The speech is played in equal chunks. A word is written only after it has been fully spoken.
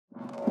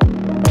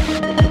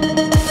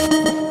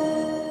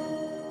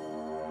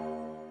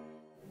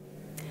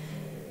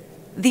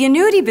The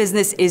annuity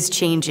business is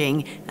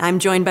changing. I'm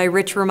joined by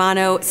Rich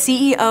Romano,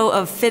 CEO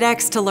of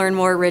FIDx, to learn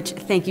more. Rich,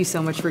 thank you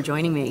so much for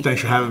joining me. Thanks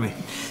for having me.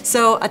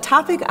 So, a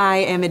topic I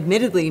am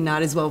admittedly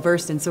not as well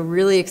versed in, so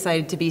really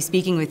excited to be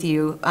speaking with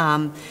you.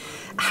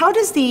 How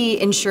does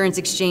the insurance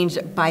exchange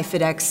by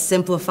FIDx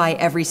simplify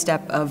every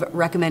step of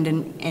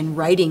recommending and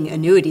writing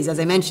annuities? As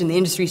I mentioned, the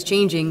industry's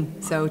changing,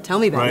 so tell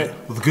me about it.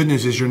 Well, the good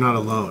news is you're not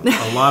alone.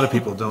 A lot of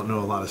people don't know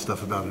a lot of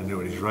stuff about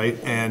annuities, right?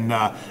 And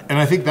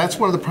I think that's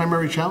one of the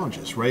primary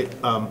challenges, right?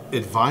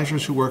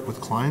 Advisors who work with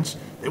clients,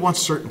 they want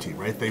certainty,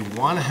 right? They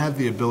want to have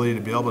the ability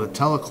to be able to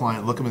tell a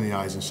client, look them in the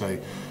eyes and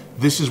say,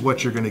 this is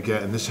what you're going to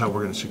get and this is how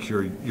we're going to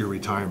secure your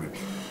retirement.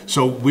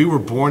 So we were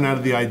born out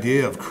of the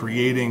idea of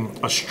creating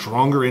a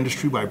stronger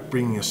industry by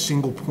bringing a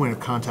single point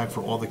of contact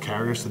for all the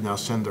carriers to now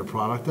send their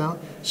product out.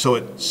 So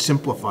it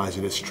simplifies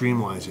it, it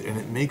streamlines it, and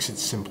it makes it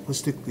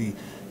simplistically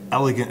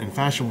elegant in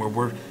fashion where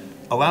we're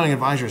allowing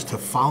advisors to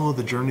follow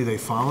the journey they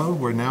follow,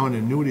 where now an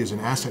annuity is an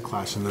asset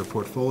class in their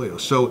portfolio.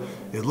 So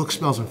it looks,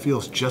 smells, and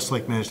feels just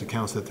like managed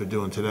accounts that they're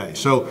doing today.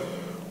 So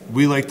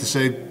we like to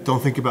say,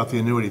 don't think about the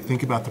annuity,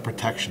 think about the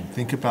protection,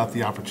 think about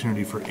the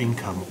opportunity for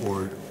income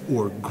or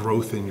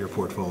growth in your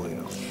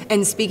portfolio.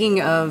 And speaking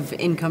of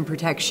income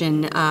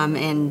protection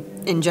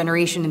and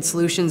generation and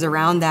solutions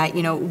around that,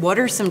 what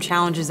are some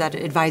challenges that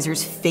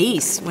advisors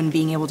face when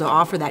being able to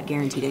offer that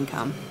guaranteed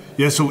income?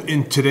 Yeah, so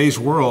in today's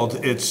world,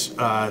 it's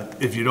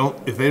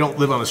if they don't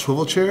live on a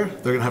swivel chair,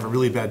 they're gonna have a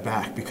really bad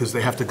back because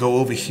they have to go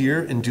over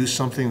here and do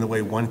something the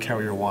way one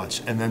carrier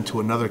wants, and then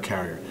to another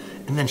carrier,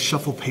 and then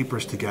shuffle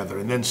papers together,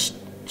 and then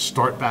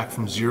start back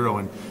from zero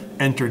and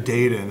enter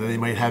data, and then they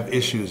might have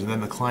issues, and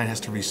then the client has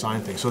to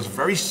re-sign things. So it's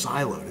very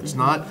siloed. It's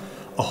not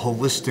a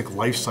holistic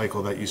life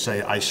cycle that you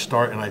say, I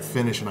start and I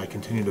finish and I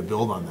continue to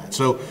build on that.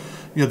 So,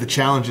 the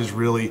challenge is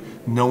really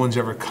no one's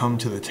ever come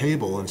to the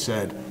table and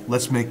said,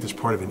 let's make this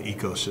part of an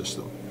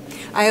ecosystem.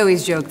 I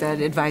always joke that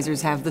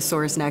advisors have the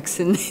sorest necks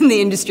in the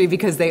industry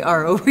because they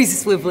are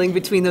always swiveling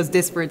between those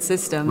disparate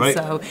systems. Right.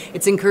 So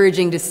it's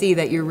encouraging to see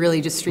that you're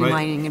really just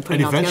streamlining and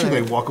putting it all together. And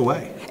eventually they walk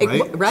away,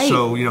 right? Right.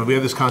 So, we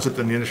have this concept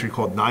in the industry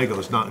called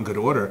NIGOs, not in good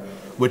order,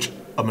 which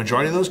a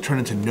majority of those turn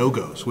into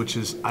no-goes, which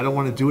is, I don't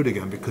want to do it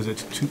again because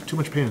it's too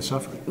much pain and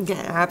suffering. Yeah,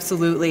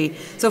 absolutely.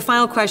 So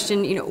final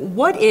question,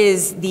 what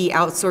is the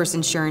outsourced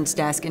insurance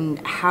desk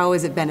and how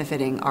is it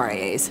benefiting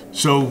RIAs?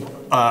 So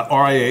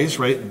RIAs,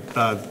 right,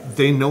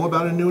 they know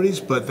about annuities,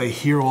 but they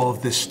hear all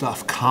of this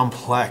stuff,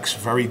 complex,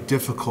 very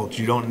difficult,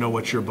 you don't know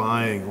what you're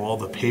buying, all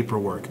the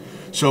paperwork.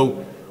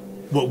 So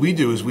what we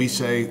do is we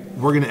say,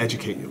 we're going to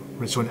educate you.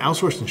 Right? So an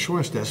outsourced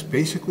insurance desk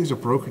basically is a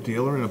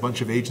broker-dealer and a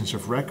bunch of agents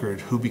of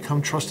record who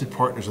become trusted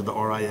partners of the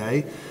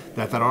RIA,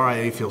 that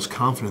RIA feels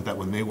confident that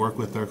when they work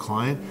with their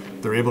client,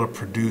 they're able to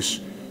produce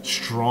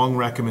strong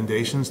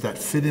recommendations that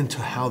fit into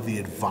how the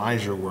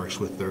advisor works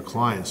with their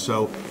clients.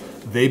 So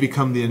they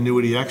become the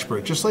annuity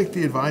expert. Just like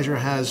the advisor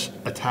has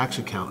a tax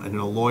accountant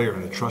and a lawyer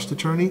and a trust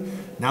attorney,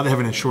 now they have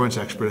an insurance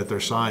expert at their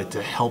side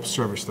to help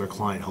service their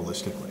client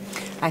holistically.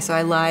 So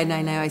I lied, and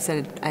I know I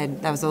said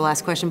that was the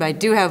last question, but I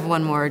do have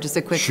one more, just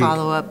a quick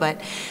follow-up.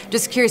 But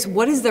just curious,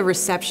 what has the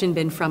reception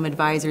been from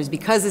advisors?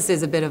 Because this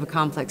is a bit of a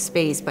complex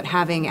space, but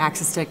having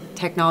access to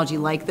technology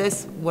like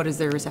this, what has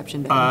their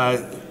reception been?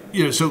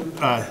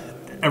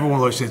 Everyone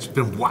always says it's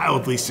been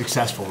wildly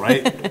successful,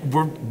 right?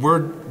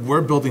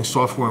 we're building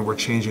software and we're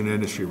changing the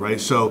industry,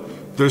 right? So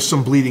there's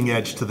some bleeding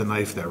edge to the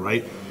knife there,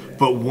 right?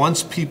 But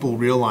once people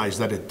realize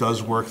that it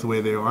does work the way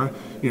they are,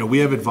 we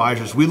have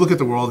advisors, we look at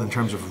the world in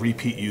terms of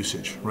repeat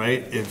usage,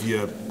 right?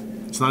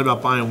 It's not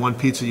about buying one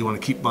pizza, you want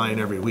to keep buying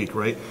every week,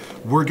 right?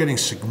 We're getting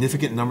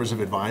significant numbers of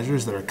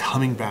advisors that are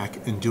coming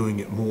back and doing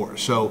it more.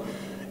 So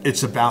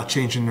it's about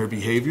changing their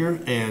behavior,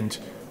 and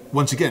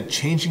once again,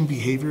 changing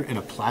behavior in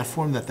a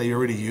platform that they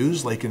already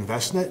use, like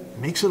InvestNet,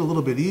 makes it a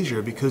little bit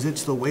easier because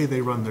it's the way they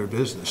run their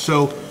business.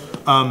 So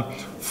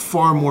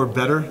far more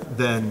better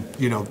than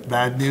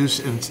bad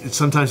news, and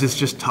sometimes it's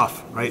just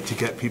tough, right, to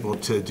get people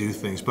to do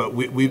things. But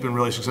we've been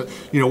really successful.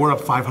 We're up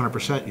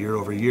 500% year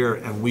over year,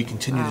 and we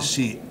continue to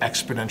see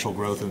exponential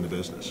growth in the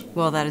business.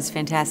 Well, that is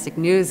fantastic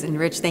news. And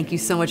Rich, thank you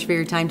so much for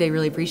your time today.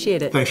 Really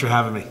appreciate it. Thanks for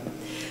having me.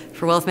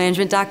 For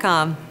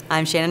wealthmanagement.com,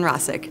 I'm Shannon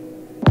Rossick.